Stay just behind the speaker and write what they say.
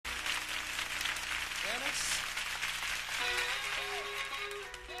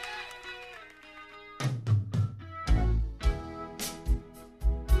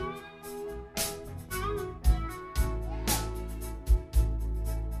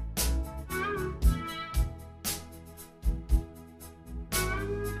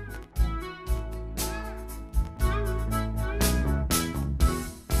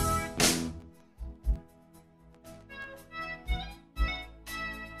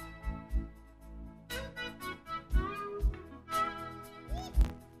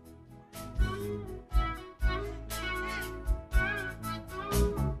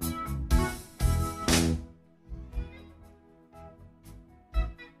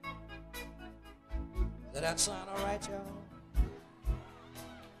Does that sound all right, y'all?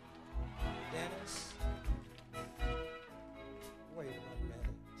 Dennis? Wait 1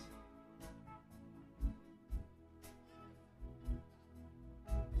 minute.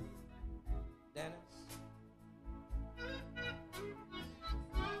 Dennis?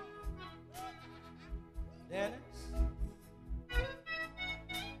 Dennis?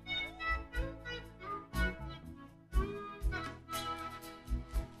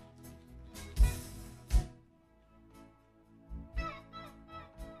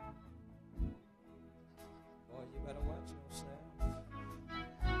 Boy, you better watch yourself.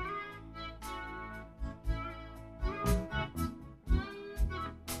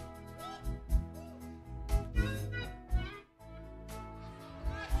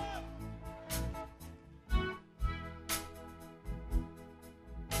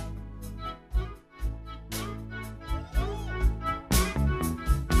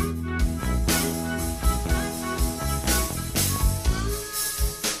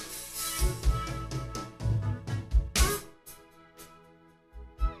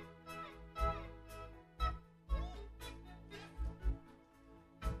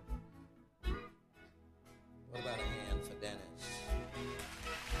 What about a hand for Dennis?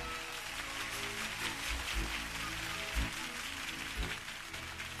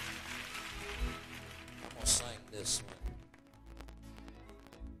 I'm going to sing this one.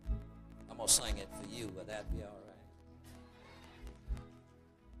 I'm going to sing it for you. Would that be all right?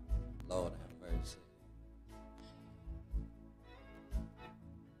 Lord have mercy.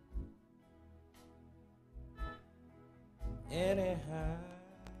 Anyhow.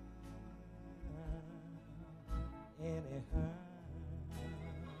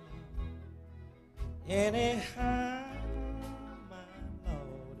 Anyhow, my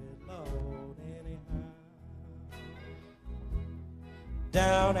Lordy, Lord, anyhow.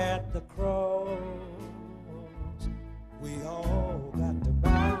 Down at the cross, we all got to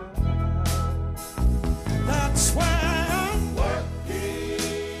bow. That's why I'm working,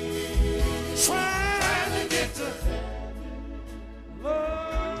 trying to get to heaven, Lord,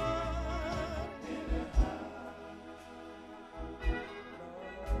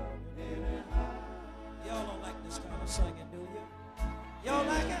 anyhow. Y'all don't like this kind of singing, do you? Y'all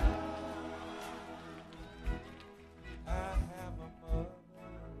like it? I have a mother.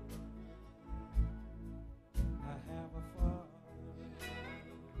 I have a father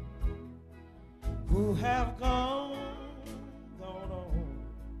who have gone on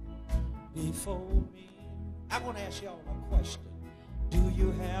before me. I want to ask y'all a question. Do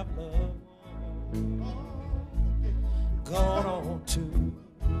you have loved ones gone on too?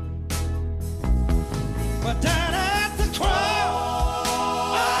 But down at the cross,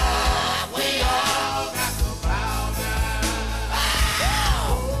 we all got to bow down.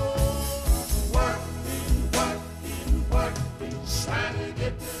 Working, trying to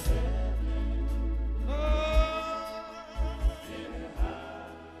get to heaven. Lord, anyhow.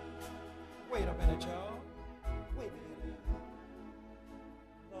 Wait a minute, y'all. Wait a minute.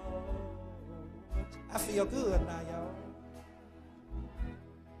 Lord, I feel good now, y'all.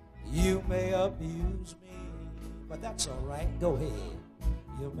 You may abuse me, but that's all right. Go ahead.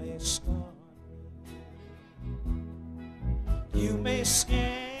 You may scorn me. You may scandalize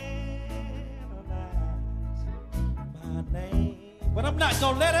my name, but I'm not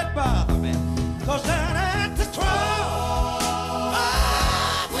gonna let it bother me. 'Cause down at the cross,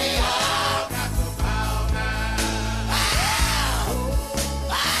 we all got to bow down.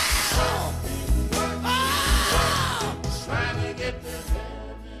 Trying to get to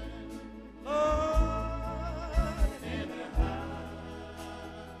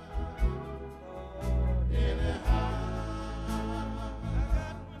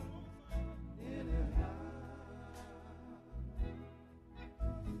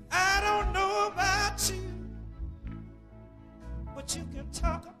but you can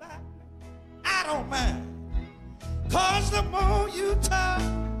talk about me. I don't mind. 'Cause the more you talk,